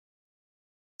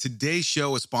Today's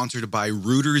show is sponsored by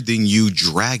Ruder Than You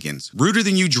Dragons. Ruder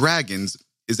Than You Dragons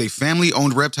is a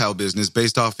family-owned reptile business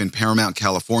based off in Paramount,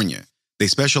 California. They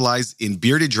specialize in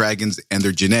bearded dragons and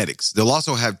their genetics. They'll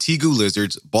also have tegu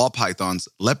lizards, ball pythons,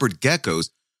 leopard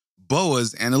geckos,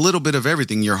 boas, and a little bit of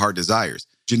everything your heart desires.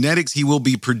 Genetics he will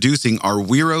be producing are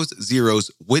Weros,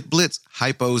 Zeros, Whitblits,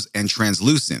 Hypos, and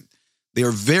Translucent. They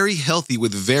are very healthy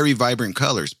with very vibrant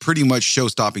colors, pretty much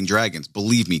show-stopping dragons.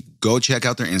 Believe me, go check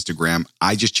out their Instagram.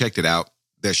 I just checked it out.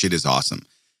 That shit is awesome.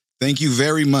 Thank you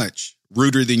very much,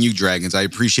 Ruder Than You Dragons. I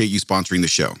appreciate you sponsoring the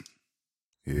show.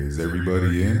 Is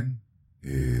everybody in?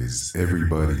 Is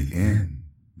everybody in?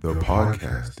 The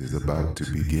podcast is about to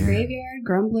begin. Graveyard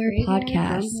Grumbler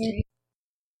Podcast.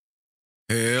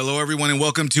 Hello, everyone, and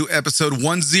welcome to episode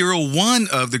 101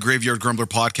 of the Graveyard Grumbler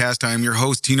Podcast. I am your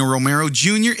host, Tino Romero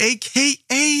Jr.,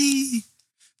 a.k.a.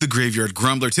 the Graveyard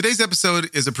Grumbler. Today's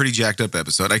episode is a pretty jacked up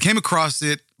episode. I came across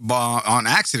it on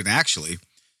accident, actually,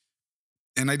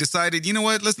 and I decided, you know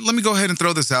what, let me go ahead and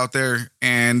throw this out there,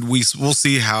 and we'll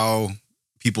see how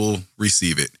people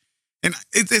receive it. And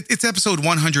it's episode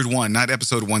 101, not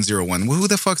episode 101. Who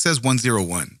the fuck says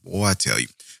 101? Well, I tell you.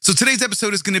 So today's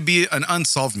episode is going to be an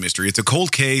unsolved mystery. It's a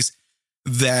cold case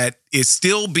that is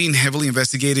still being heavily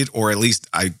investigated, or at least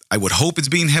I would hope it's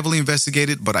being heavily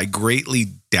investigated, but I greatly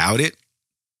doubt it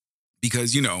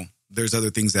because, you know, there's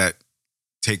other things that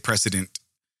take precedent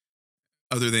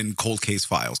other than cold case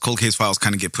files. Cold case files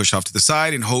kind of get pushed off to the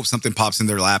side and hope something pops in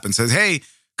their lap and says, hey,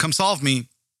 come solve me.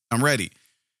 I'm ready.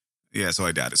 Yeah, so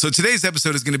I doubt it. So today's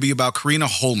episode is going to be about Karina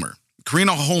Holmer.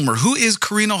 Karina Holmer. Who is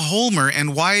Karina Holmer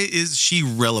and why is she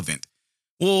relevant?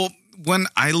 Well, when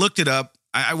I looked it up,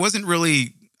 I wasn't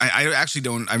really,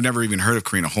 I've never even heard of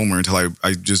Karina Holmer until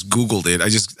I just Googled it.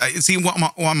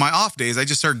 On my off days, I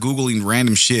just start Googling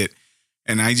random shit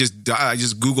and I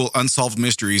just Google unsolved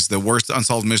mysteries, the worst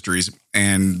unsolved mysteries,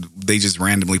 and they just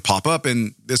randomly pop up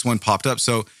and this one popped up.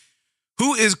 So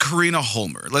who is Karina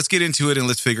Holmer? Let's get into it and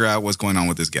let's figure out what's going on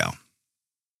with this gal.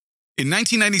 In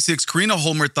 1996, Karina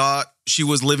Holmer thought she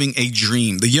was living a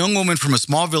dream. The young woman from a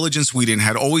small village in Sweden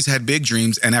had always had big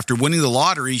dreams, and after winning the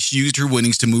lottery, she used her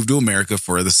winnings to move to America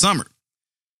for the summer.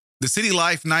 The city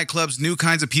life, nightclubs, new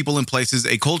kinds of people and places,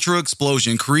 a cultural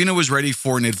explosion. Karina was ready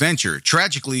for an adventure.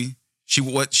 Tragically,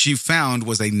 what she found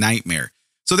was a nightmare.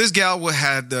 So this gal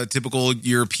had the typical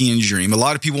European dream. A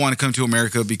lot of people want to come to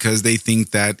America because they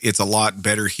think that it's a lot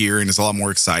better here and it's a lot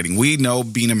more exciting. We know,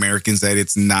 being Americans, that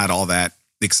it's not all that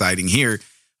exciting here,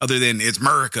 other than it's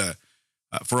America.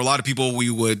 For a lot of people, we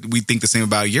think the same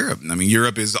about Europe. I mean,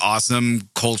 Europe is awesome,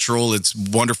 cultural, it's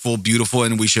wonderful, beautiful,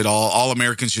 and we should all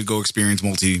Americans should go experience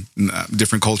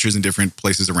different cultures in different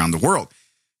places around the world.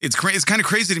 It's kind of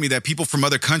crazy to me that people from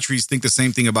other countries think the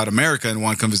same thing about America and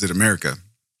want to come visit America.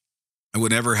 I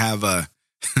would never have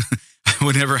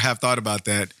thought about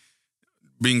that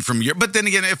being from Europe. But then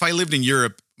again, if I lived in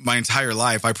Europe my entire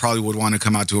life, I probably would want to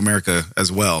come out to America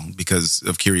as well because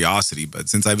of curiosity. But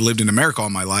since I've lived in America all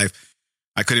my life,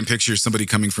 I couldn't picture somebody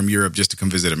coming from Europe just to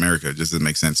come visit America. It just doesn't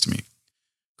make sense to me.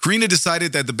 Karina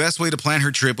decided that the best way to plan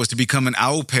her trip was to become an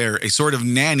au pair, a sort of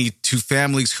nanny to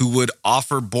families who would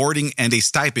offer boarding and a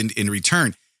stipend in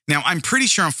return. Now, I'm pretty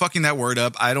sure I'm fucking that word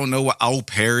up. I don't know what au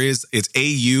pair is. It's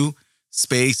AU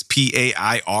space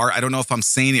PAIR. I don't know if I'm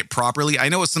saying it properly. I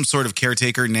know it's some sort of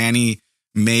caretaker, nanny,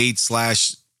 maid /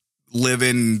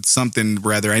 live-in something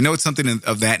rather. I know it's something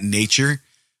of that nature.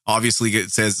 Obviously,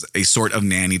 it says a sort of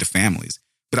nanny to families.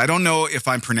 But I don't know if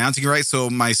I'm pronouncing it right. So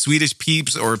my Swedish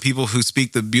peeps or people who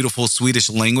speak the beautiful Swedish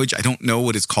language, I don't know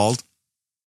what it's called.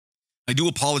 I do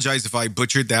apologize if I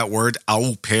butchered that word,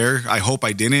 au pair. I hope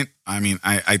I didn't. I mean,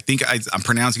 I think I'm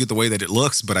pronouncing it the way that it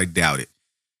looks, but I doubt it.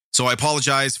 So I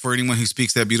apologize for anyone who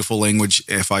speaks that beautiful language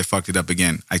if I fucked it up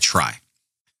again. I try.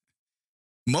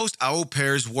 Most au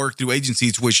pairs work through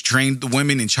agencies which trained the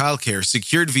women in childcare,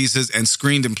 secured visas, and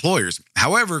screened employers.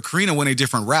 However, Karina went a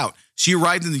different route. She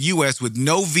arrived in the U.S. with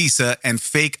no visa and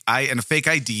a fake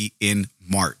ID in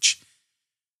March.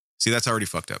 See, that's already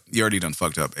fucked up. You already done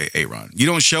fucked up, Aaron. You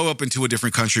don't show up into a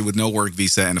different country with no work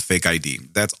visa and a fake ID.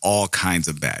 That's all kinds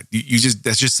of bad.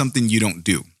 That's just something you don't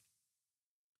do.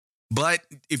 But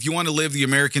if you want to live the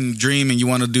American dream and you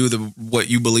want to do what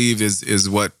you believe is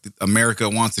what America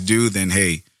wants to do, then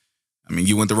hey, I mean,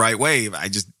 you went the right way.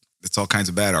 It's all kinds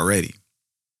of bad already.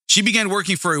 She began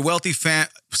working for a wealthy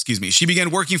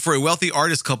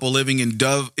artist couple living in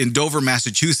Dover,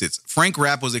 Massachusetts. Frank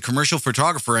Rapp was a commercial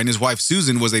photographer and his wife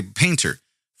Susan was a painter.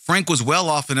 Frank was well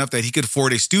off enough that he could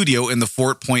afford a studio in the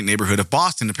Fort Point neighborhood of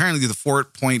Boston. Apparently, the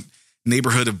Fort Point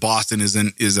neighborhood of Boston is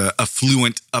a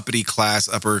affluent, upper class,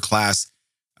 the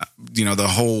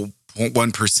whole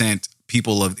 1%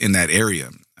 people in that area.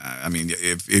 I mean,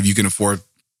 if you can afford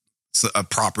a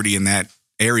property in that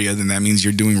area, then that means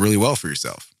you're doing really well for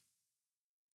yourself.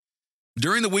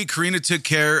 During the week, Karina took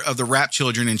care of the rap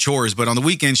children and chores, but on the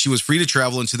weekend, she was free to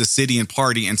travel into the city and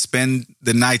party and spend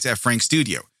the nights at Frank's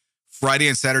studio. Friday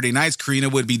and Saturday nights, Karina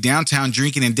would be downtown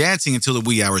drinking and dancing until the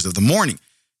wee hours of the morning.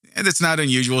 And it's not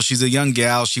unusual. She's a young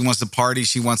gal. She wants to party.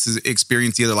 She wants to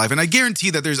experience the other life. And I guarantee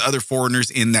that there's other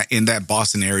foreigners in that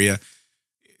Boston area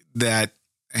that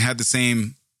had the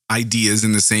same ideas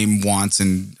and the same wants.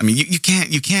 And I mean, you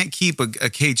can't keep a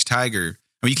caged tiger.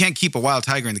 I mean, you can't keep a wild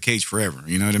tiger in the cage forever.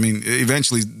 You know what I mean?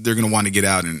 Eventually, they're going to want to get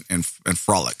out and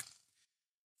frolic.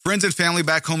 Friends and family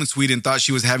back home in Sweden thought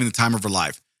she was having the time of her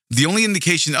life. The only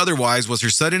indication otherwise was her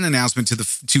sudden announcement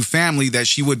to family that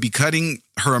she would be cutting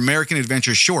her American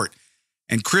adventure short,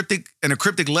 and a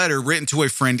cryptic letter written to a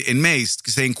friend in May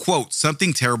saying, quote,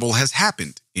 "Something terrible has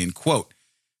happened," end quote.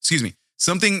 Excuse me.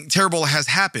 "Something terrible has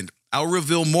happened. I'll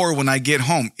reveal more when I get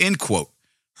home," end quote.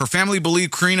 Her family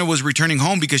believed Karina was returning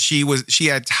home because she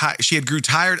had grew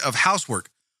tired of housework.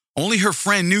 Only her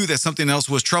friend knew that something else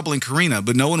was troubling Karina,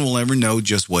 but no one will ever know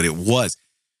just what it was.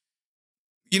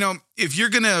 You know, if you're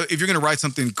gonna write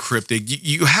something cryptic,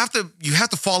 you have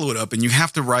to follow it up, and you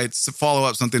have to follow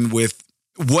up something with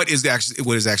what is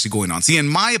actually going on. See, in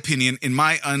my opinion, in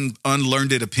my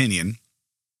unlearned opinion,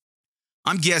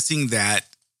 I'm guessing that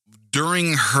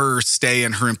during her stay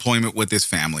and her employment with this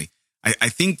family, I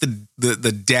think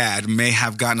the dad may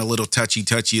have gotten a little touchy,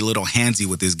 a little handsy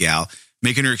with this gal,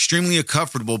 making her extremely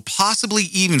uncomfortable, possibly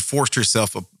even forced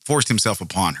himself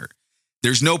upon her.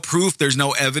 There's no proof. There's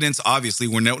no evidence. Obviously,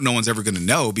 no one's ever going to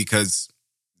know because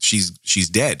she's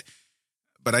dead.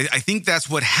 But I think that's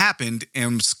what happened.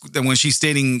 And when she's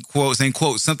saying, quote,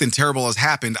 "Something terrible has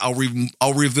happened.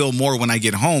 I'll reveal more when I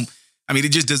get home." I mean,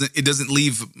 it doesn't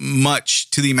leave much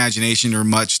to the imagination or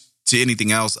much to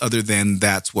anything else other than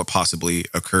that's what possibly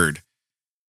occurred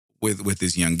with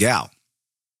this young gal.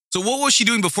 So what was she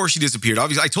doing before she disappeared?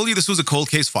 Obviously, I told you this was a cold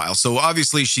case file. So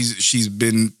obviously she's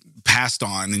been passed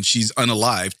on and she's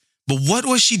unalived. But what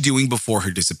was she doing before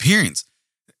her disappearance?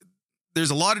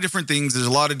 There's a lot of different things. There's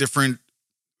a lot of different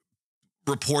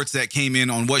reports that came in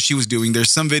on what she was doing.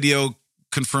 There's some video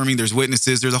confirming, there's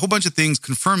witnesses, there's a whole bunch of things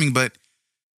confirming, but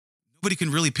nobody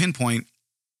can really pinpoint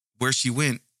where she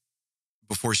went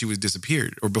before she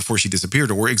disappeared,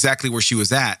 or exactly where she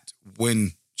was at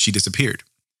when she disappeared.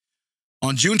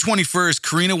 On June 21st,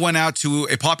 Karina went out to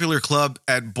a popular club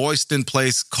at Boylston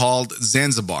Place called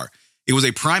Zanzibar. It was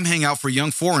a prime hangout for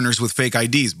young foreigners with fake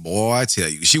IDs. Boy, I tell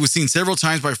you. She was seen several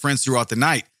times by friends throughout the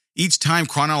night, each time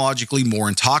chronologically more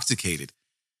intoxicated.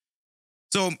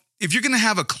 So if you're going to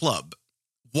have a club,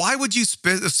 why would you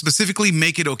specifically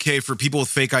make it okay for people with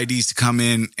fake IDs to come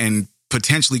in and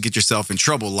potentially get yourself in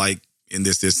trouble? Like in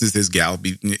this gal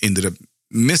ended up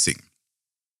missing.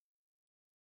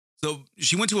 So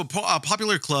she went to a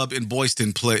popular club in at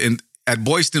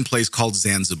Boylston Place called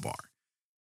Zanzibar.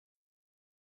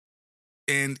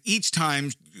 And each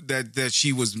time that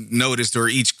she was noticed, or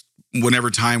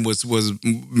whenever time was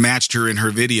matched her in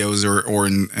her videos or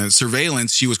in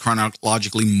surveillance, she was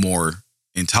chronologically more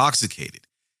intoxicated.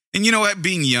 And you know what?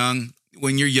 Being young,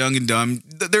 when you're young and dumb,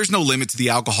 there's no limit to the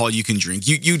alcohol you can drink.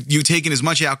 You take in as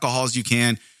much alcohol as you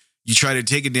can. You try to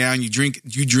take it down. You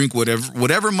drink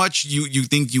whatever much you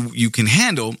think you can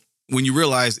handle. When you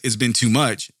realize it's been too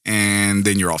much, and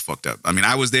then you're all fucked up. I mean,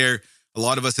 I was there. A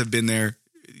lot of us have been there.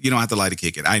 You don't have to lie to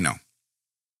kick it. I know.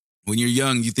 When you're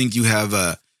young, you think you have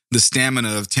the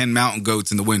stamina of 10 mountain goats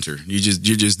in the winter. You're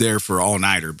just there for all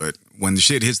nighter. But when the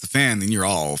shit hits the fan, then you're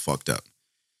all fucked up.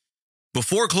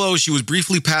 Before close, she was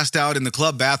briefly passed out in the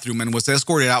club bathroom and was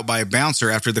escorted out by a bouncer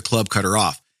after the club cut her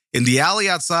off. In the alley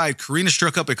outside, Karina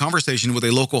struck up a conversation with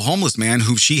a local homeless man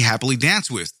who she happily danced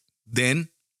with. Then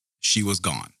she was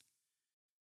gone.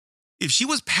 If she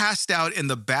was passed out in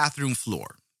the bathroom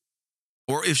floor,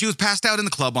 or if she was passed out in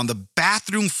the club on the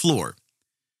bathroom floor,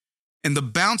 and the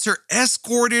bouncer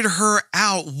escorted her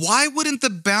out, why wouldn't the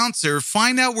bouncer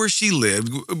find out where she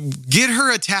lived, get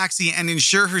her a taxi, and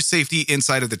ensure her safety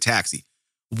inside of the taxi?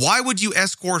 Why would you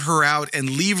escort her out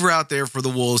and leave her out there for the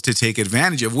wolves to take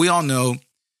advantage of? We all know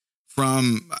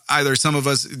from either some of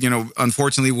us,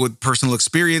 unfortunately with personal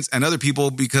experience, and other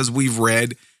people because we've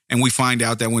read and we find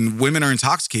out that when women are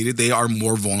intoxicated, they are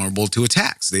more vulnerable to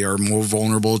attacks. They are more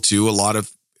vulnerable to a lot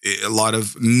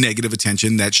of negative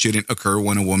attention that shouldn't occur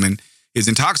when a woman is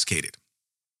intoxicated.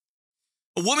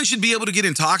 A woman should be able to get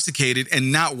intoxicated and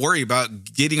not worry about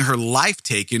getting her life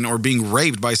taken or being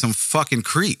raped by some fucking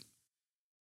creep.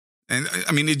 And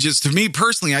I mean, to me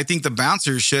personally, I think the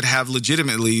bouncer should have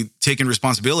legitimately taken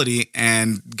responsibility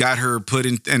and got her put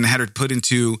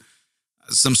into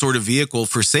some sort of vehicle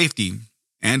for safety,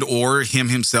 and or him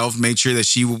himself made sure that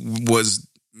she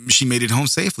made it home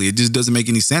safely. It just doesn't make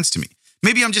any sense to me.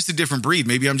 Maybe I'm just a different breed.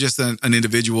 Maybe I'm just an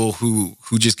individual who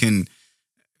just can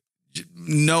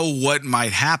know what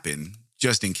might happen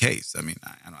just in case. I mean,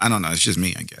 I don't know. It's just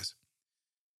me, I guess.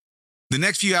 The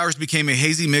next few hours became a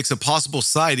hazy mix of possible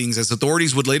sightings as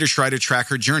authorities would later try to track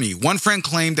her journey. One friend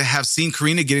claimed to have seen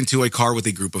Karina get into a car with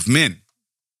a group of men.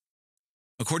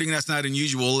 According, that's not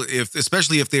unusual,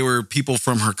 especially if they were people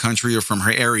from her country or from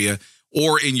her area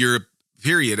or in Europe,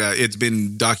 period. It's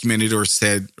been documented or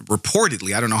said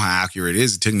reportedly. I don't know how accurate it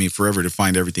is. It took me forever to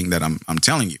find everything that I'm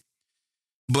telling you.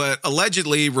 But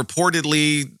allegedly,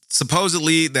 reportedly,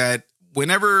 supposedly that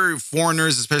whenever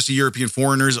foreigners, especially European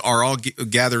foreigners, are all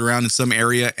gathered around in some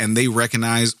area and they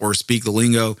recognize or speak the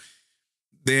lingo,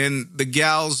 then the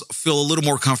gals feel a little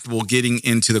more comfortable getting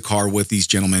into the car with these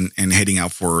gentlemen and heading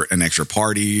out for an extra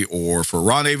party or for a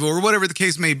rendezvous or whatever the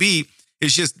case may be.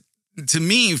 It's just, to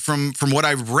me, from what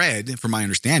I've read, from my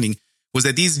understanding, was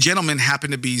that these gentlemen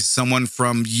happened to be someone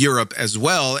from Europe as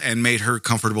well and made her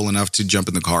comfortable enough to jump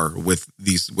in the car with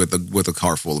a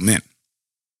car full of men.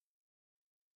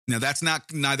 Now, that's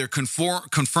neither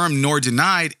confirmed nor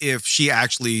denied if she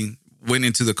actually went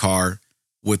into the car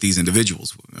with these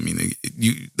individuals. I mean,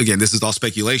 again, this is all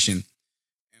speculation,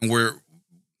 and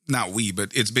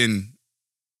but it's been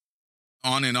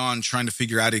on and on trying to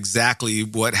figure out exactly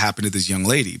what happened to this young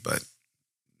lady, but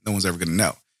no one's ever going to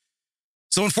know.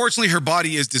 So unfortunately, her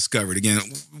body is discovered. Again,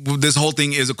 this whole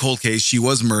thing is a cold case. She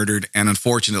was murdered, and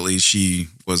unfortunately, she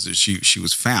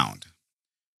was found.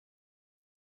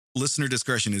 Listener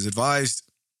discretion is advised.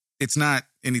 It's not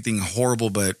anything horrible,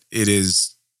 but it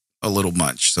is a little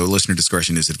much. So listener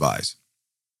discretion is advised.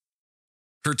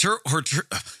 I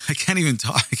can't even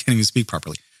talk. I can't even speak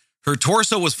properly. Her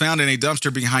torso was found in a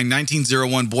dumpster behind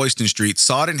 1901 Boylston Street,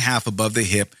 sawed in half above the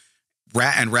hip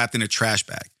and wrapped in a trash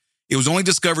bag. It was only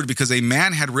discovered because a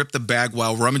man had ripped the bag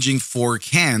while rummaging for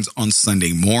cans on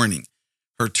Sunday morning.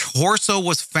 Her torso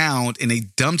was found in a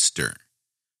dumpster,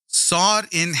 sawed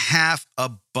in half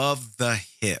above the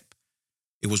hip.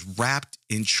 It was wrapped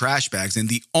in trash bags, and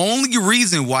the only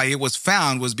reason why it was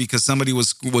found was because somebody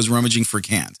was rummaging for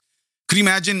cans. Could you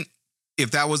imagine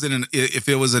if it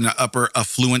was in an upper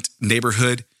affluent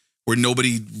neighborhood where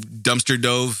nobody dumpster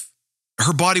dove?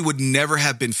 Her body would never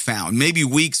have been found. Maybe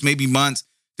weeks, maybe months,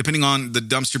 depending on the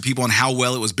dumpster people and how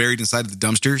well it was buried inside of the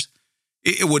dumpsters.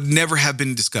 It would never have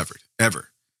been discovered, ever.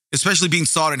 Especially being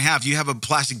sawed in half. You have a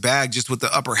plastic bag just with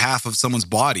the upper half of someone's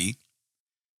body.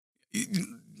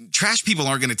 Trash people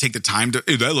aren't going to take the time to,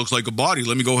 hey, that looks like a body.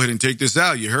 Let me go ahead and take this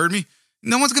out. You heard me?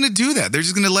 No one's going to do that. They're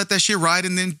just going to let that shit ride,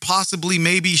 and then possibly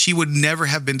maybe she would never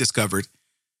have been discovered.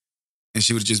 And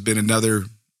she would have just been another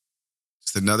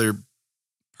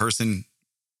person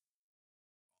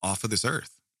off of this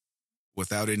earth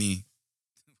without any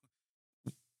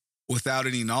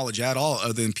knowledge at all,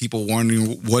 other than people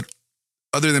wondering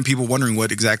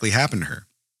what exactly happened to her.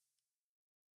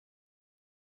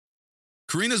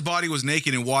 Karina's body was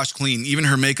naked and washed clean. Even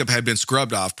her makeup had been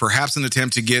scrubbed off, perhaps in an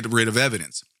attempt to get rid of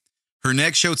evidence. Her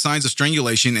neck showed signs of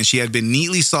strangulation, and she had been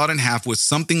neatly sawed in half with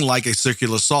something like a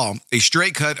circular saw, a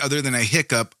straight cut other than a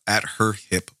hiccup at her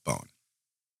hip bone.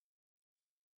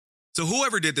 So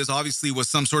whoever did this obviously was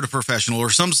some sort of professional or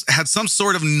had some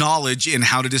sort of knowledge in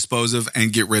how to dispose of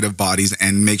and get rid of bodies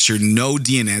and make sure no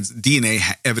DNA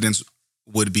evidence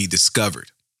would be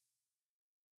discovered.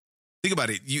 Think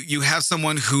about it. You have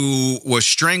someone who was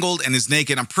strangled and is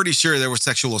naked. I'm pretty sure there was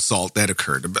sexual assault that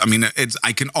occurred. I mean,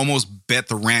 I can almost bet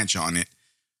the ranch on it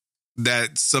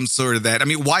that some sort of that. I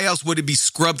mean, why else would it be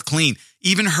scrubbed clean?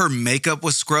 Even her makeup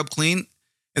was scrubbed clean.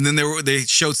 And then they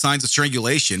showed signs of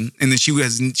strangulation. And then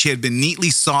she had been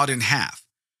neatly sawed in half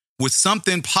with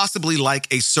something possibly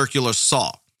like a circular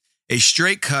saw. A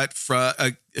straight cut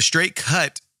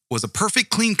was a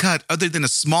perfect clean cut other than a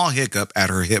small hiccup at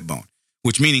her hip bone,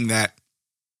 which meaning that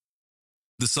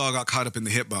the saw got caught up in the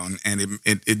hip bone and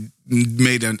it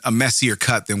made a messier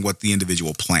cut than what the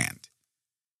individual planned.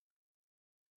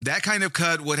 That kind of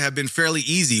cut would have been fairly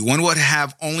easy. One would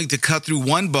have only to cut through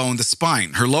one bone, the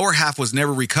spine. Her lower half was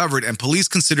never recovered, and police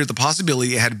considered the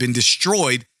possibility it had been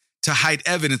destroyed to hide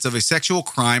evidence of a sexual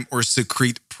crime or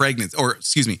secret pregnancy,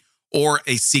 or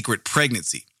a secret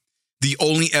pregnancy. The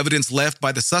only evidence left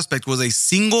by the suspect was a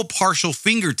single partial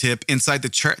fingertip inside the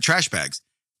trash bags.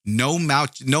 No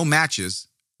matches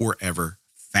were ever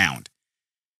found.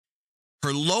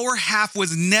 Her lower half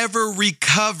was never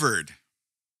recovered.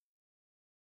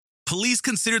 Police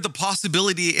considered the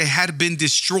possibility it had been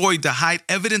destroyed to hide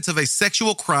evidence of a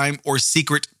sexual crime or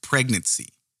secret pregnancy.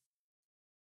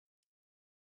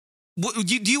 Do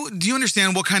you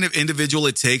understand what kind of individual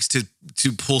it takes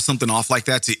to pull something off like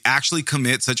that, to actually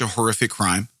commit such a horrific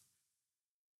crime?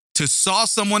 To saw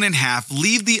someone in half,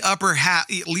 leave the upper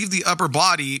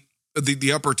body,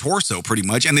 the upper torso pretty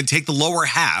much, and then take the lower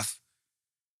half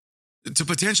to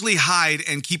potentially hide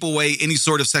and keep away any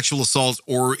sort of sexual assault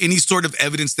or any sort of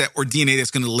evidence that or DNA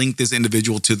that's going to link this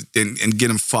individual to and get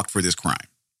him fucked for this crime.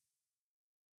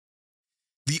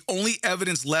 The only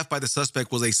evidence left by the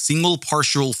suspect was a single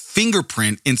partial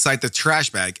fingerprint inside the trash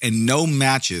bag, and no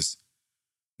matches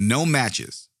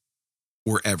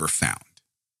were ever found.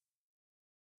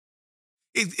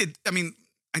 I mean,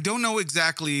 I don't know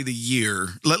exactly the year.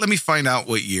 Let me find out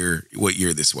what year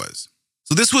this was.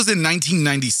 So this was in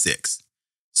 1996.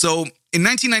 So in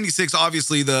 1996,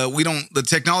 obviously the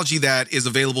technology that is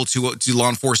available to law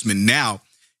enforcement now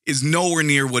is nowhere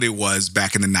near what it was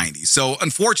back in the 90s. So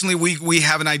unfortunately, we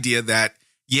have an idea that,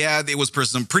 yeah, it was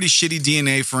some pretty shitty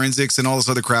DNA forensics and all this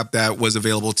other crap that was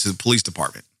available to the police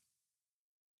department.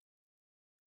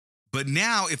 But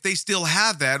now, if they still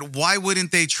have that, why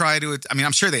wouldn't they try to? I mean,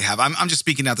 I'm sure they have. I'm just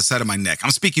speaking out the side of my neck.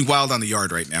 I'm speaking wild on the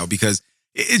yard right now because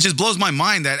it just blows my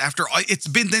mind that after it's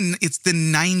the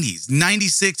 90s,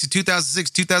 96 to 2006,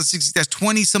 2006. That's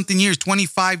 20 something years,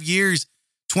 25 years,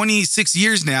 26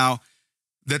 years now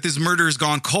that this murder has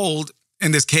gone cold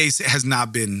and this case has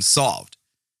not been solved.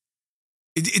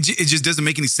 It just doesn't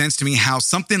make any sense to me how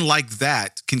something like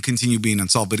that can continue being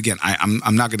unsolved. But again,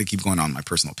 I'm not going to keep going on my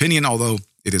personal opinion, although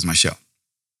it is my show.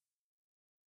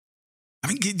 I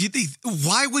mean,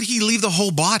 why would he leave the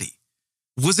whole body?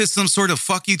 Was it some sort of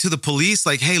fuck you to the police?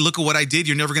 Like, hey, look at what I did.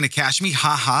 You're never going to catch me.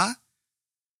 Ha ha.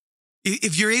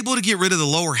 If you're able to get rid of the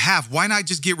lower half, why not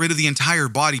just get rid of the entire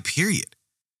body, period?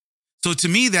 So to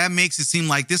me, that makes it seem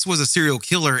like this was a serial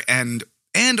killer and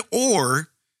or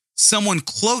someone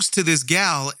close to this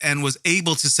gal and was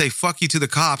able to say, fuck you to the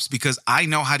cops because I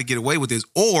know how to get away with this.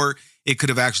 Or it could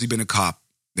have actually been a cop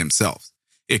themselves.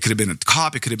 It could have been a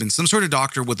cop. It could have been some sort of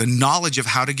doctor with the knowledge of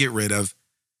how to get rid of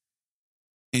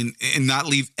and not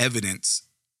leave evidence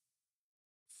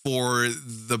for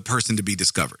the person to be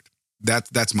discovered.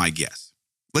 That's my guess.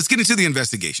 Let's get into the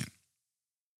investigation.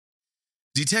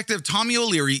 Detective Tommy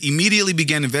O'Leary immediately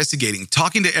began investigating,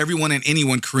 talking to everyone and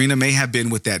anyone Karina may have been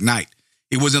with that night.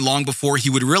 It wasn't long before he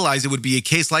would realize it would be a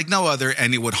case like no other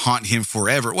and it would haunt him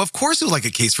forever. Well, of course it was like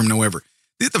a case from no other.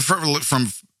 From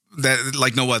that,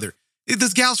 like no other.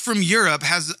 This gal's from Europe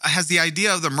has the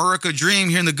idea of the America dream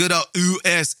here in the good old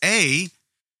USA,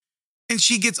 and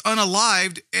she gets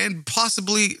unalived and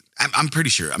possibly, I'm pretty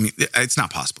sure, I mean, it's not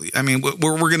possibly. I mean,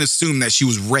 we're going to assume that she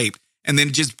was raped and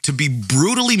then just to be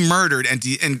brutally murdered and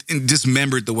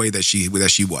dismembered the way that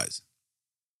she was.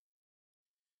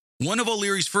 One of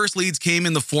O'Leary's first leads came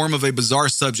in the form of a bizarre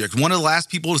subject, one of the last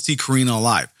people to see Karina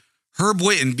alive. Herb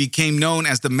Whitten became known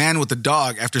as the man with the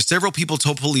dog after several people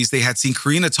told police they had seen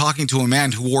Karina talking to a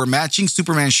man who wore matching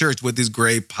Superman shirts with his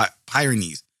gray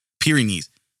Pyrenees.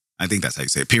 I think that's how you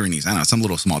say it, Pyrenees. I don't know, some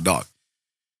little small dog.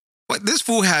 But this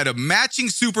fool had a matching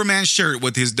Superman shirt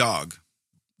with his dog.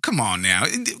 Come on now.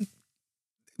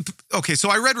 Okay, so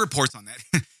I read reports on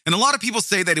that. And a lot of people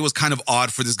say that it was kind of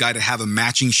odd for this guy to have a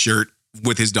matching shirt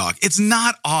with his dog. It's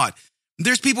not odd.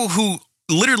 There's people who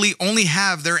literally only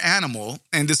have their animal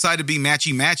and decide to be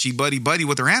matchy, buddy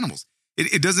with their animals.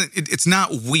 It's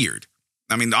not weird.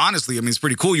 I mean, honestly, it's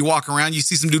pretty cool. You walk around, you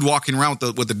see some dude walking around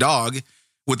with the dog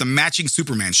with a matching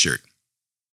Superman shirt.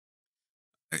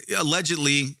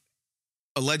 Allegedly,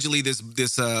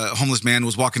 this homeless man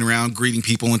was walking around greeting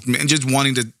people and just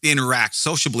wanting to interact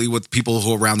sociably with people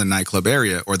who are around the nightclub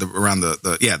area or around the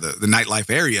nightlife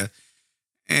area,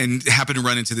 and happened to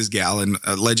run into this gal, and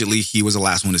allegedly he was the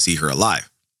last one to see her alive.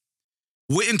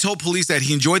 Whitten told police that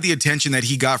he enjoyed the attention that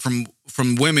he got from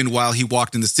women while he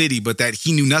walked in the city, but that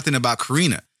he knew nothing about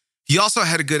Karina. He also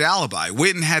had a good alibi.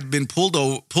 Whitten had been pulled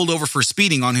over for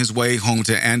speeding on his way home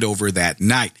to Andover that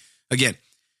night. Again,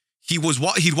 he'd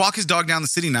walk his dog down the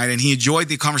city night, and he enjoyed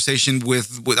the conversation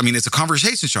with it's a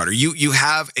conversation starter. You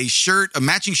have a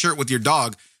matching shirt with your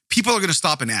dog. People are going to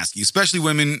stop and ask you, especially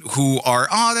women who are,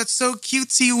 oh, that's so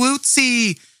cutesy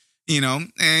wootsy,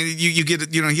 and you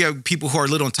get, you have people who are a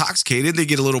little intoxicated. They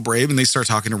get a little brave and they start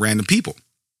talking to random people.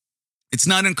 It's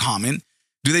not uncommon.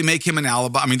 Do they make him an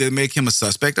alibi? Do they make him a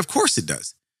suspect? Of course it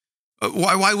does.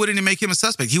 Why wouldn't it make him a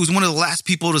suspect? He was one of the last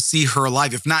people to see her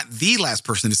alive, if not the last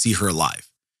person to see her alive.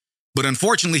 But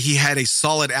unfortunately, he had a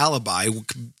solid alibi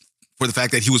for the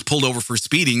fact that he was pulled over for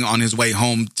speeding on his way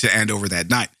home to Andover that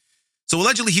night. So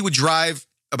allegedly, he would drive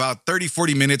about 30,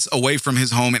 40 minutes away from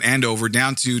his home in Andover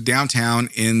down to downtown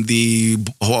in the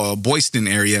Boyston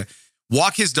area,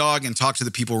 walk his dog and talk to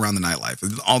the people around the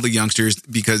nightlife, all the youngsters,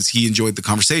 because he enjoyed the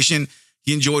conversation.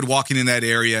 He enjoyed walking in that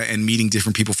area and meeting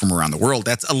different people from around the world.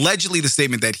 That's allegedly the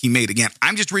statement that he made. Again,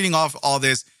 I'm just reading off all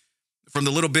this from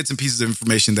the little bits and pieces of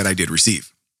information that I did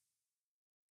receive.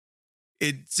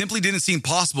 It simply didn't seem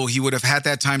possible he would have had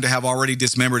that time to have already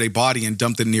dismembered a body and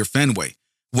dumped it near Fenway.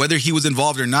 Whether he was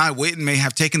involved or not, Witten may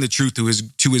have taken the truth to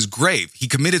his grave. He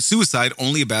committed suicide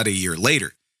only about a year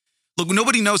later. Look,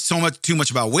 nobody knows too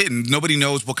much about Witten. Nobody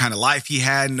knows what kind of life he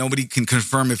had. Nobody can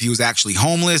confirm if he was actually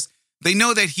homeless. They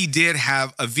know that he did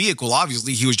have a vehicle.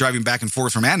 Obviously, he was driving back and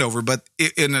forth from Andover, but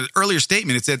in an earlier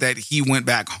statement, it said that he went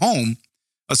back home,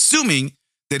 assuming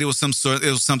that it was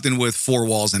something with four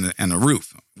walls and a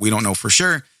roof. We don't know for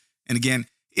sure. And again,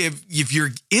 if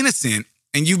you're innocent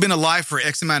and you've been alive for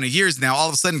X amount of years now, all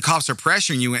of a sudden cops are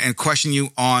pressuring you and questioning you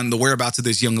on the whereabouts of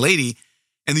this young lady,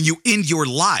 and then you end your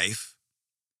life,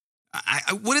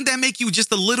 wouldn't that make you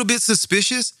just a little bit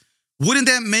suspicious? Wouldn't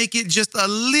that make it just a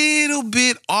little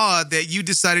bit odd that you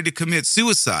decided to commit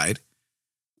suicide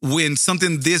when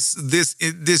something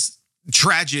this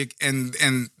tragic and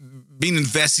being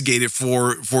investigated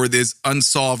for this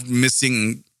unsolved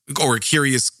missing or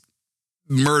curious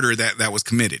murder that was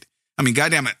committed? I mean,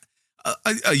 goddamn it,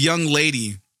 a young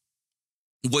lady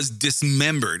was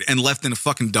dismembered and left in a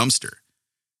fucking dumpster,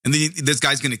 and then this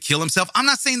guy's gonna kill himself. I'm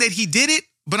not saying that he did it,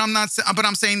 but I'm not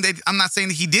saying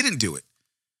that he didn't do it.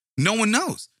 No one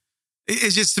knows.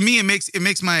 It's just, to me, it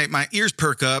makes my ears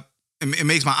perk up. It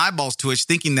makes my eyeballs twitch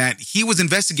thinking that he was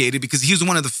investigated because he was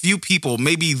one of the few people,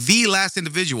 maybe the last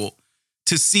individual,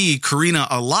 to see Karina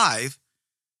alive.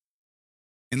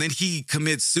 And then he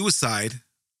commits suicide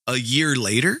a year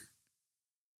later.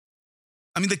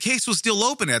 I mean, the case was still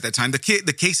open at that time. The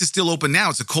case is still open now.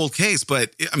 It's a cold case,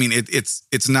 but I mean,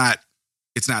 it's not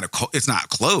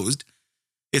closed.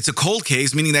 It's a cold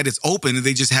case, meaning that it's open and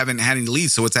they just haven't had any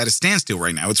leads, so it's at a standstill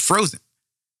right now. It's frozen.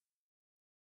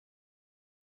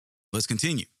 Let's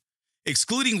continue.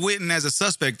 Excluding Witten as a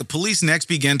suspect, the police next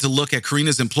began to look at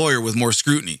Karina's employer with more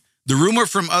scrutiny. The rumor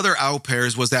from other au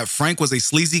pairs was that Frank was a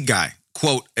sleazy guy,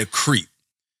 quote, a creep.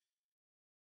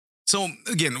 So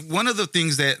again, one of the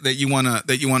things that you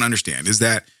wanna understand is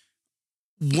that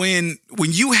when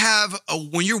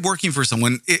you're working for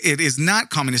someone, it is not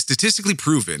common, it's statistically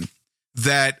proven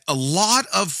that a lot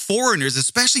of foreigners,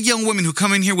 especially young women who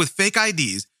come in here with fake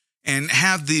IDs and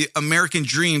have the American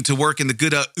dream to work in the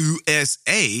good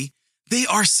USA, they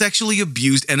are sexually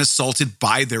abused and assaulted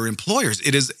by their employers.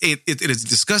 It is a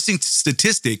disgusting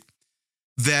statistic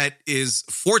that is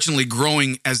fortunately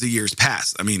growing as the years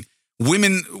pass. I mean,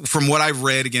 women, from what I've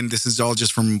read, again, this is all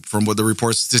just from what the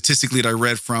reports statistically that I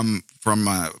read from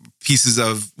pieces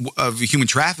of human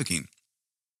trafficking,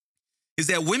 is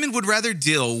that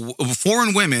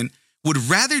foreign women would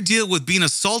rather deal with being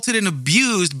assaulted and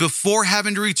abused before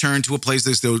having to return to a place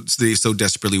they so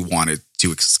desperately wanted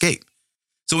to escape.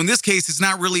 So in this case, it's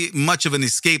not really much of an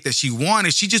escape that she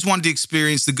wanted. She just wanted to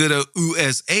experience the good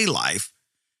USA life.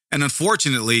 And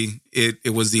unfortunately,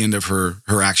 it was the end of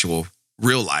her actual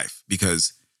real life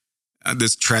because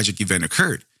this tragic event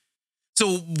occurred.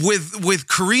 So with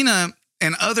Karina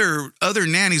and other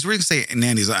nannies, we're gonna say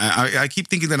nannies. I keep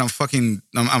thinking that I'm fucking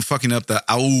up the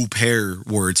au pair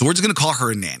word. So we're just gonna call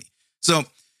her a nanny. So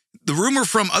the rumor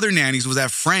from other nannies was that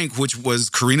Frank, which was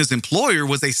Karina's employer,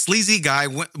 was a sleazy guy.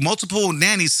 Multiple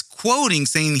nannies quoting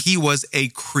saying he was a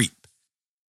creep.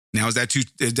 Now, is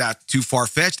that too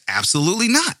far-fetched? Absolutely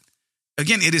not.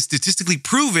 Again, it is statistically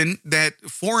proven that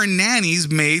foreign nannies,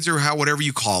 maids, or whatever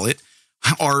you call it,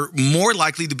 are more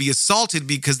likely to be assaulted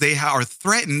because they are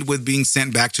threatened with being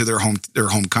sent back to their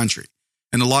home country.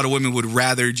 And a lot of women would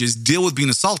rather just deal with being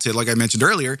assaulted, like I mentioned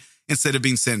earlier, instead of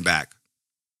being sent back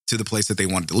to the place that they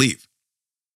wanted to leave.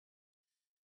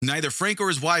 Neither Frank or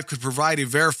his wife could provide a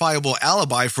verifiable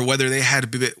alibi for where they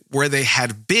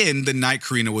had been the night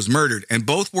Karina was murdered, and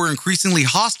both were increasingly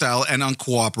hostile and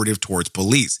uncooperative towards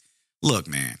police. Look,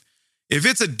 man, if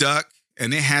it's a duck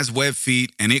and it has web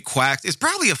feet and it quacks, it's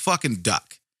probably a fucking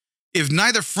duck. If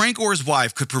neither Frank or his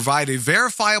wife could provide a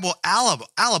verifiable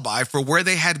alibi for where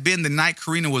they had been the night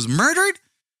Karina was murdered,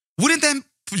 wouldn't that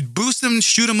boost them,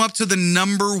 shoot them up to the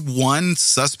number one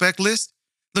suspect list?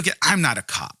 Look, I'm not a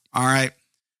cop, all right?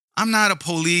 I'm not a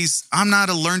police. I'm not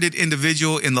a learned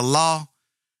individual in the law.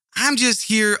 I'm just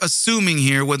here assuming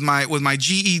here with my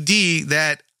GED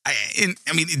that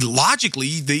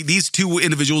logically, these two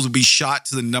individuals would be shot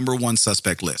to the number one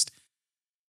suspect list.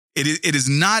 It is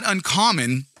not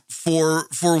uncommon for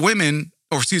women,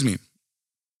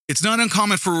 it's not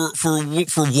uncommon for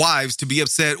wives to be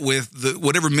upset with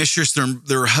whatever mistress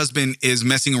their husband is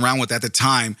messing around with at the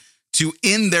time to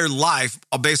end their life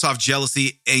based off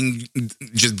jealousy and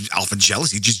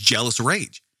just jealous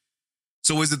rage.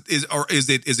 So is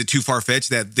it too far-fetched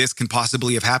that this can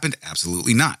possibly have happened?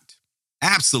 Absolutely not.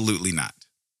 Absolutely not.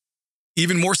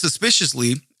 Even more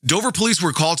suspiciously, Dover police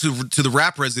were called to the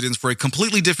Rapp residence for a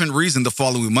completely different reason the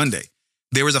following Monday.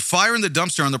 There was a fire in the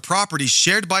dumpster on the property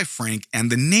shared by Frank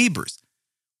and the neighbors.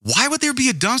 Why would there be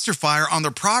a dumpster fire on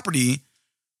the property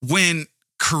when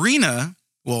Karina,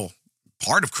 well,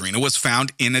 part of Karina, was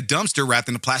found in a dumpster wrapped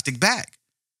in a plastic bag?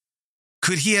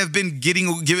 Could he have been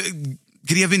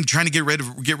trying to get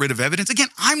rid of evidence? Again,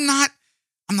 I'm not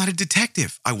a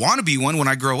detective. I want to be one when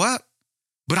I grow up,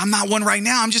 but I'm not one right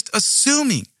now. I'm just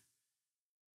assuming.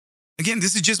 Again,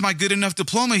 this is just my good enough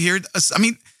diploma here. I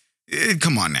mean,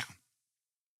 come on now.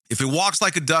 If it walks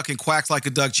like a duck and quacks like a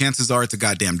duck, chances are it's a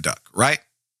goddamn duck, right?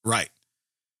 Right.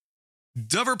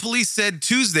 Dover police said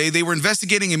Tuesday they were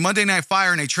investigating a Monday night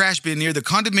fire in a trash bin near the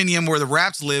condominium where the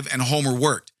Rapps live and Homer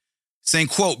worked, saying,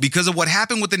 quote, because of what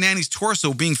happened with the nanny's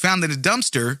torso being found in a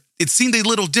dumpster, it seemed a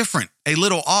little different, a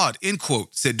little odd, end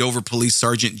quote, said Dover Police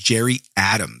Sergeant Jerry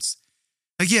Adams.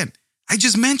 Again, I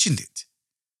just mentioned it.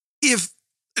 If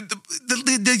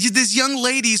this young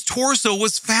lady's torso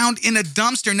was found in a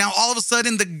dumpster, now all of a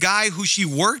sudden the guy who she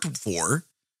worked for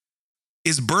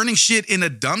is burning shit in a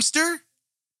dumpster?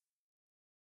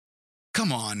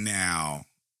 Come on now.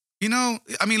 You know,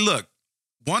 I mean, look,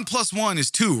 1 + 1 is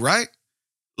 2, right?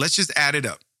 Let's just add it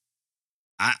up.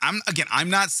 I'm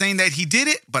not saying that he did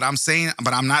it, but I'm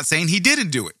not saying he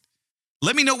didn't do it.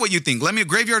 Let me know what you think. Let me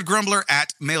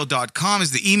graveyardgrumbler@mail.com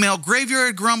is the email.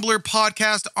 Graveyard Grumbler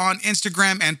podcast on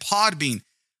Instagram and Podbean.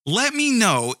 Let me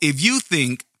know if you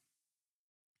think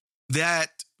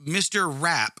that Mr.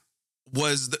 Rapp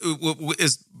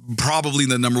is probably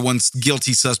the number one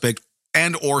guilty suspect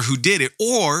and or who did it,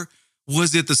 or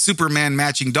was it the Superman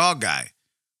matching dog guy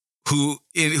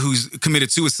who's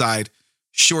committed suicide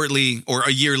shortly or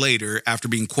a year later after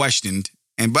being questioned?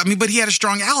 But he had a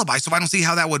strong alibi, so I don't see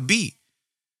how that would be.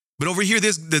 But over here,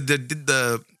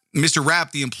 the Mr.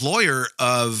 Rapp, the employer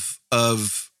of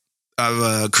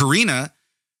Karina,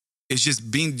 is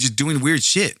just doing weird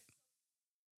shit.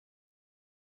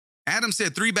 Adams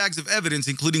said 3 bags of evidence,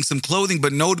 including some clothing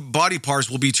but no body parts,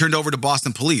 will be turned over to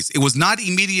Boston police. It was not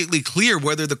immediately clear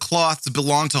whether the cloths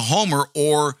belonged to Homer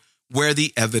or where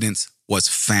the evidence was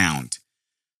found.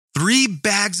 3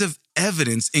 bags of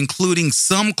evidence, including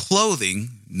some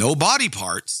clothing, no body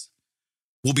parts,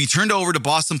 will be turned over to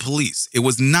Boston police. It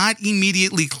was not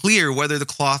immediately clear whether the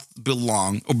cloth if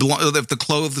the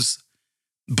clothes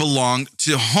belonged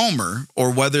to Homer or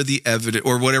whether the evidence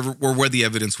or where the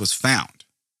evidence was found.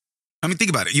 I mean,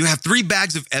 think about it. You have 3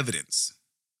 bags of evidence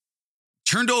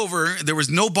turned over. There was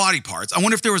no body parts. I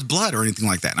wonder if there was blood or anything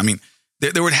like that. I mean,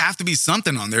 there would have to be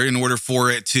something on there in order for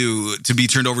it to be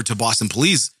turned over to Boston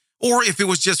police. Or if it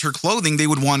was just her clothing, they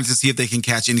would want to see if they can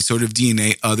catch any sort of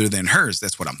DNA other than hers.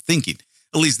 That's what I'm thinking.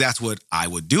 At least that's what I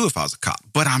would do if I was a cop.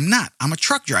 But I'm not. I'm a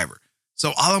truck driver.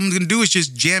 So all I'm going to do is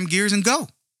just jam gears and go.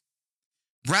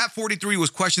 Rapp 43 was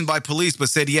questioned by police, but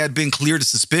said he had been cleared of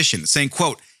suspicion, saying,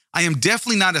 quote, I am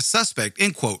definitely not a suspect,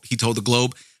 end quote, he told the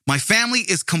Globe. My family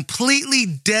is completely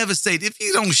devastated. If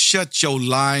you don't shut your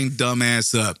lying dumb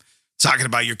ass up, talking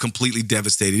about you're completely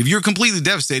devastated. If you're completely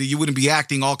devastated, you wouldn't be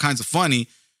acting all kinds of funny,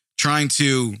 trying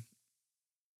to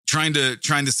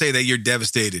say that you're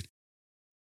devastated.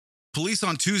 Police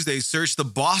on Tuesday searched the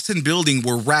Boston building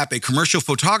where Rapp, a commercial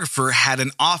photographer, had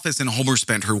an office and Homer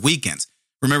spent her weekends.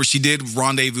 Remember, she did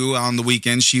rendezvous on the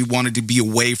weekends. She wanted to be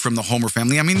away from the Homer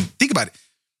family. I mean, think about it.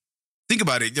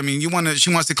 I mean,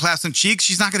 she wants to clap some cheeks.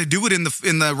 She's not going to do it in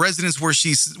the residence where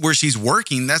she's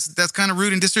working. That's kind of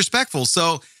rude and disrespectful.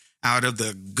 So, out of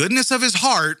the goodness of his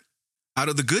heart,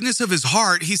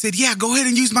 he said, "Yeah, go ahead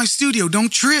and use my studio.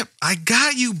 Don't trip. I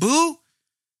got you, boo."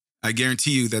 I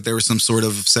guarantee you that there was some sort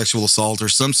of sexual assault or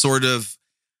some sort of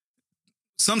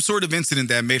incident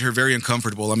that made her very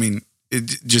uncomfortable. I mean,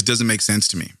 it just doesn't make sense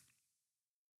to me.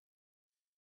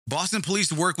 Boston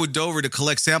police worked with Dover to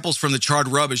collect samples from the charred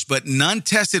rubbish, but none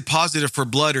tested positive for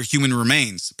blood or human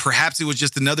remains. Perhaps it was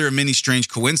just another of many strange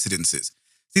coincidences.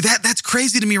 See, that's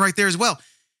crazy to me right there as well.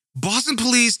 Boston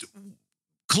police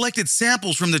collected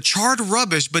samples from the charred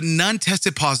rubbish, but none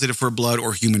tested positive for blood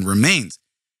or human remains.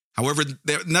 However,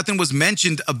 nothing was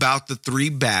mentioned about the 3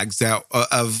 bags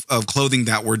of clothing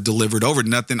that were delivered over.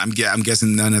 Nothing. I'm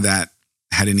guessing none of that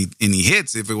had any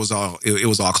hits. If it was all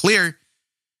clear.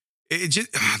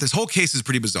 This whole case is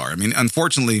pretty bizarre. I mean,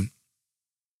 unfortunately,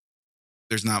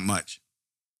 there's not much.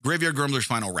 Graveyard Grumbler's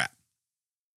final wrap.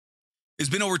 It's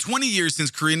been over 20 years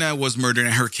since Karina was murdered,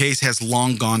 and her case has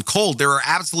long gone cold. There are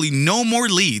absolutely no more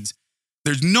leads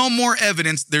There's no more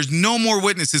evidence. There's no more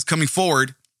witnesses coming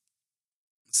forward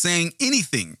saying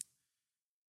anything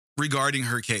regarding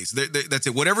her case. That's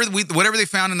it. Whatever they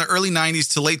found in the early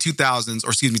 90s to late 2000s,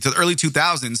 to the early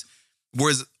 2000s,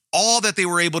 was all that they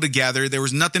were able to gather. There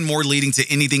was nothing more leading to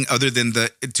anything other than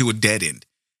to a dead end.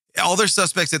 All their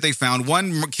suspects that they found,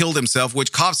 one killed himself,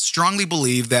 which cops strongly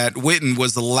believe that Witten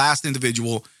was the last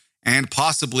individual and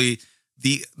possibly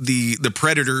the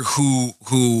predator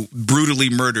who brutally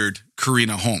murdered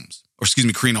Karina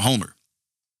Holmer.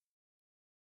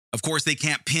 Of course, they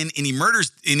can't pin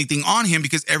anything on him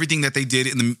because everything that they did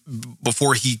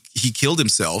before he killed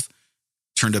himself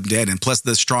turned up dead. And plus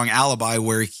the strong alibi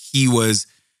where he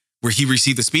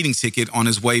received the speeding ticket on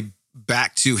his way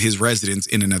back to his residence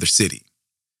in another city.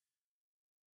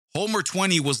 Holmer,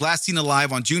 20, was last seen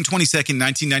alive on June 22nd,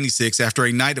 1996, after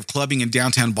a night of clubbing in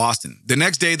downtown Boston. The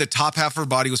next day, the top half of her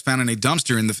body was found in a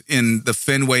dumpster in the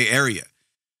Fenway area.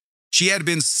 She had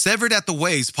been severed at the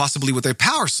waist, possibly with a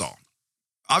power saw.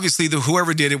 Obviously,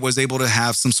 whoever did it was able to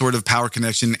have some sort of power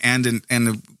connection and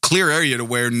a clear area to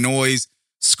where noise,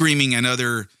 screaming, and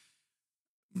other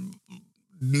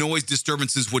noise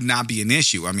disturbances would not be an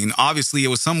issue. I mean, obviously, it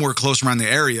was somewhere close around the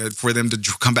area for them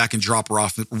to come back and drop her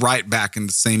off right back in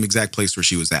the same exact place where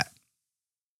she was at.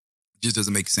 It just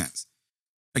doesn't make sense.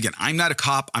 Again, I'm not a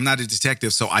cop. I'm not a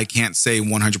detective, so I can't say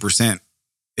 100%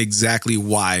 exactly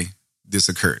why this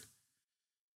occurred.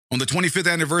 On the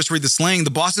 25th anniversary of the slaying,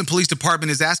 the Boston Police Department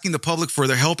is asking the public for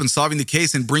their help in solving the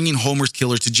case and bringing Holmer's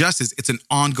killer to justice. It's an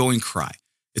ongoing cry.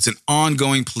 It's an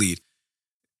ongoing plea.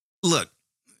 Look,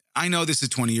 I know this is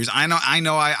 20 years. I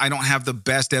know I don't have the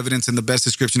best evidence and the best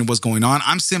description of what's going on.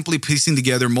 I'm simply piecing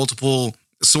together multiple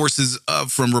sources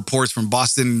from reports from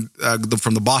Boston,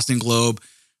 from the Boston Globe,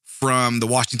 from the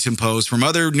Washington Post, from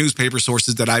other newspaper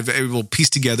sources that I've able to piece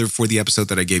together for the episode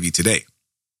that I gave you today.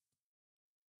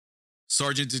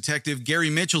 Sergeant Detective Gary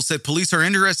Mitchell said police are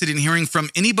interested in hearing from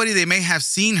anybody they may have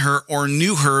seen her or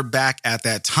knew her back at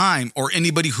that time, or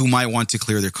anybody who might want to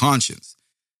clear their conscience.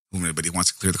 Anybody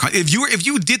wants to clear the conscience. If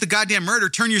you did the goddamn murder,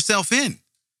 turn yourself in.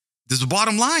 This is the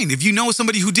bottom line. If you know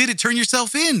somebody who did it, turn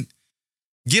yourself in.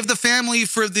 Give the family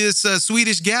for this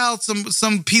Swedish gal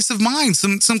some peace of mind,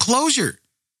 some closure.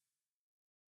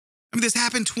 I mean, this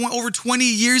happened over 20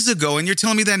 years ago, and you're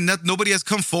telling me that nobody has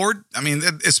come forward? I mean,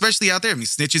 especially out there. I mean,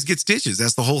 snitches get stitches.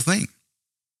 That's the whole thing.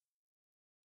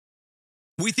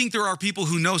 We think there are people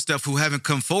who know stuff who haven't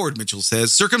come forward, Mitchell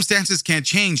says. Circumstances can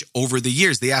change over the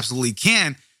years. They absolutely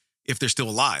can if they're still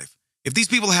alive. If these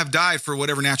people have died for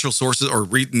whatever natural sources or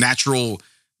natural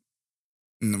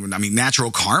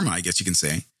karma, I guess you can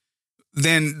say,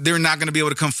 then they're not going to be able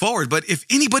to come forward. But if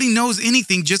anybody knows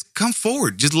anything, just come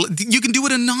forward. You can do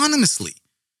it anonymously.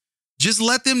 Just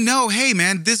let them know, hey,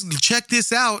 man, check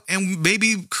this out, and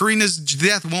maybe Karina's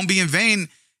death won't be in vain,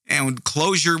 and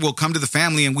closure will come to the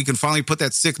family, and we can finally put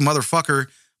that sick motherfucker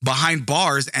behind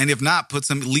bars, and if not, put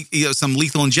some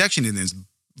lethal injection in his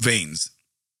veins.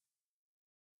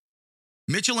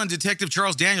 Mitchell and Detective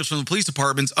Charles Daniels from the police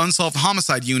department's Unsolved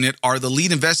Homicide Unit are the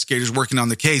lead investigators working on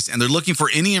the case, and they're looking for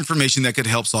any information that could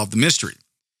help solve the mystery.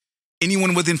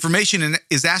 Anyone with information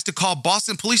is asked to call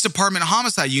Boston Police Department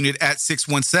Homicide Unit at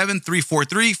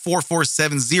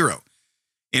 617-343-4470.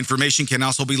 Information can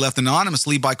also be left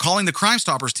anonymously by calling the Crime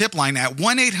Stoppers tip line at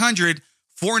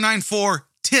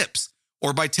 1-800-494-TIPS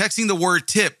or by texting the word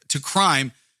TIP to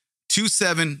crime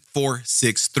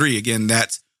 27463. Again,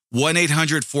 that's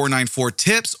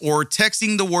 1-800-494-TIPS or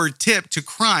texting the word TIP to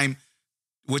crime,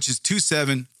 which is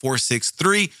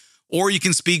 27463. Or you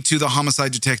can speak to the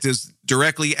homicide detectives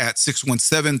directly at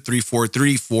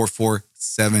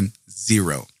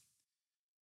 617-343-4470.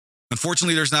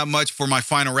 Unfortunately, there's not much for my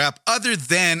final wrap other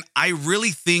than I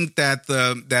really think that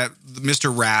that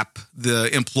Mr. Rapp,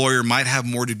 the employer, might have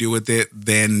more to do with it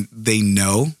than they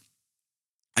know.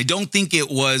 I don't think it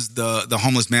was the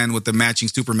homeless man with the matching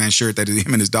Superman shirt that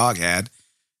him and his dog had.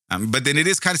 But then it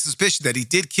is kind of suspicious that he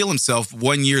did kill himself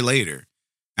 1 year later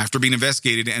after being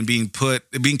investigated and being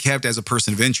kept as a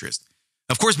person of interest.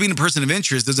 Of course, being a person of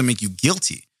interest doesn't make you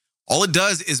guilty. All it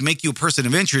does is make you a person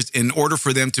of interest in order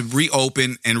for them to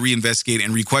reopen and reinvestigate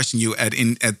and re-question you at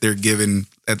their given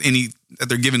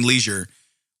leisure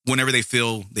whenever they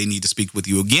feel they need to speak with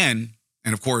you again.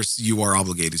 And of course, you are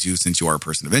obligated to since you are a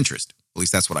person of interest. At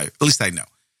least that's what I know.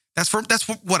 That's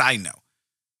what I know.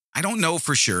 I don't know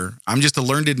for sure. I'm just a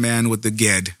learned man with the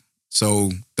GED.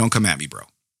 So don't come at me, bro.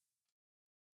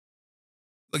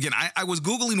 Again, I was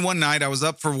Googling one night. I was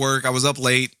up for work. I was up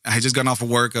late. I had just gotten off of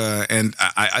work and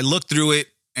I looked through it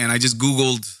and I just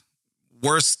Googled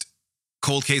worst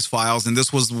cold case files. And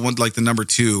this was one, like the number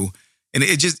 2. And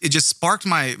it just sparked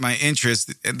my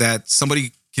interest that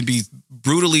somebody can be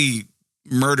brutally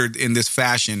murdered in this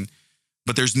fashion,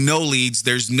 but there's no leads,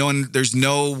 there's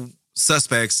no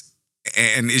suspects,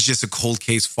 and it's just a cold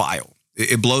case file.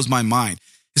 It blows my mind,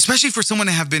 especially for someone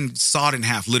to have been sawed in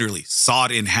half, literally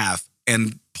sawed in half,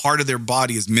 and part of their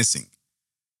body is missing.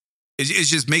 It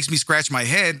just makes me scratch my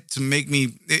head to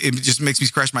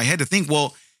think,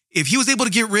 well, if he was able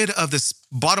to get rid of this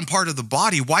bottom part of the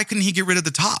body, why couldn't he get rid of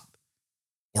the top?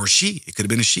 Or she? It could have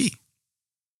been a she.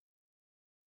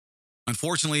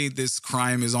 Unfortunately, this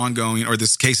crime is ongoing, or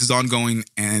this case is ongoing,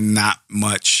 and not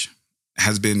much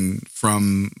has been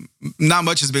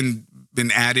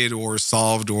added or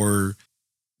solved or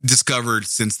discovered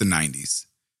since the 90s.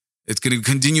 It's going to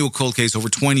continue a cold case over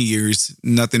 20 years.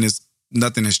 Nothing has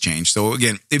changed. So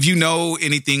again, if you know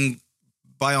anything,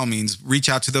 by all means, reach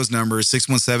out to those numbers,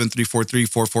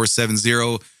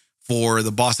 617-343-4470 for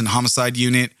the Boston Homicide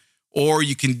Unit, or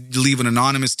you can leave an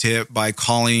anonymous tip by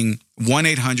calling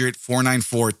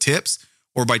 1-800-494-TIPS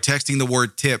or by texting the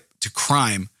word tip to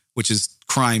crime, which is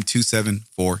crime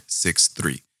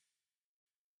 27463.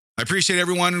 I appreciate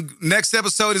everyone. Next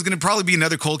episode is going to probably be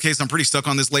another cold case. I'm pretty stuck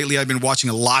on this lately. I've been watching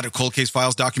a lot of cold case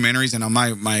files documentaries, and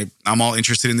I'm all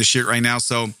interested in this shit right now.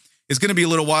 So it's going to be a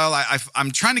little while.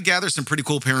 I'm trying to gather some pretty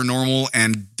cool paranormal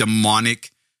and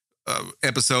demonic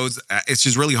episodes. It's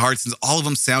just really hard since all of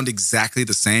them sound exactly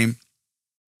the same,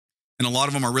 and a lot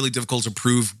of them are really difficult to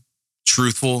prove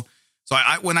truthful. So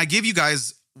when I give you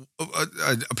guys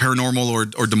a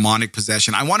paranormal or demonic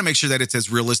possession, I want to make sure that it's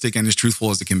as realistic and as truthful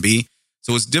as it can be.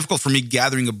 So it's difficult for me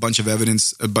gathering a bunch of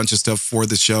evidence, a bunch of stuff for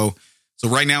the show. So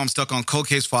right now I'm stuck on cold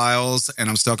case files, and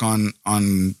I'm stuck on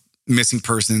missing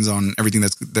persons, on everything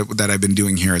that I've been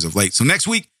doing here as of late. So next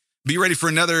week, be ready for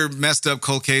another messed up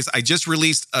cold case. I just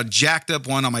released a jacked up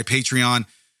one on my Patreon.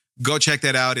 Go check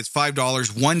that out. It's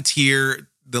 $5, one tier.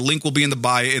 The link will be in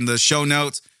the show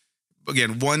notes.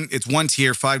 Again, it's one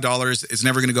tier, $5. It's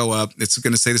never going to go up. It's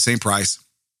going to stay the same price.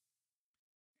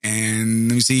 And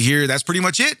let me see here. That's pretty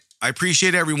much it. I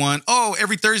appreciate everyone. Oh,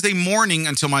 every Thursday morning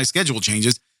until my schedule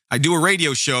changes, I do a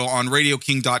radio show on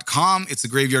RadioKing.com. It's the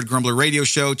Graveyard Grumbler radio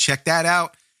show. Check that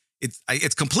out.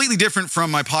 It's completely different from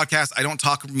my podcast. I don't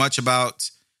talk much about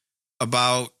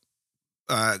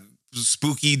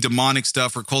spooky, demonic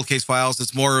stuff or cold case files.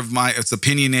 It's more of it's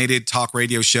opinionated talk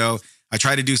radio show. I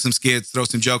try to do some skits, throw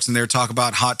some jokes in there, talk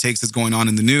about hot takes that's going on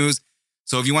in the news.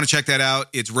 So if you want to check that out,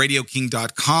 it's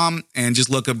RadioKing.com, and just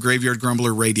look up Graveyard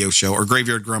Grumbler radio show or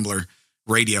Graveyard Grumbler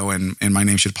radio, and my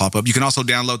name should pop up. You can also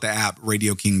download the app,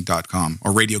 RadioKing.com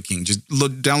or Radio King. Just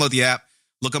download the app,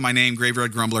 look up my name,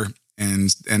 Graveyard Grumbler,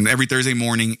 and every Thursday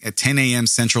morning at 10 a.m.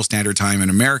 Central Standard Time in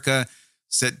America,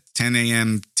 set 10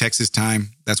 a.m. Texas time.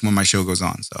 That's when my show goes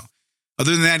on. So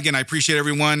other than that, again, I appreciate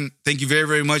everyone. Thank you very,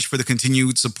 very much for the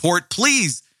continued support.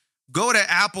 Please go to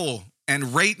Apple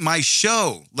and rate my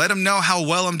show. Let them know how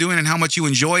well I'm doing and how much you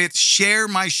enjoy it. Share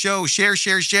my show. Share.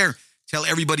 Tell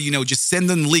everybody you know. Just send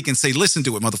them the link and say, listen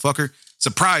to it, motherfucker.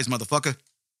 Surprise, motherfucker.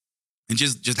 And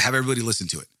just have everybody listen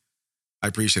to it. I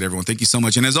appreciate everyone. Thank you so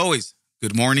much. And as always,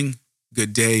 good morning,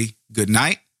 good day, good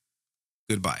night,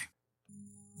 goodbye.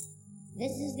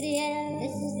 This is the end.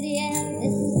 This is the end.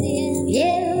 This is the end.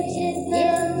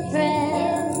 Beautiful friend.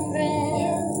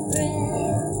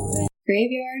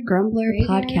 Graveyard Grumbler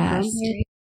Podcast.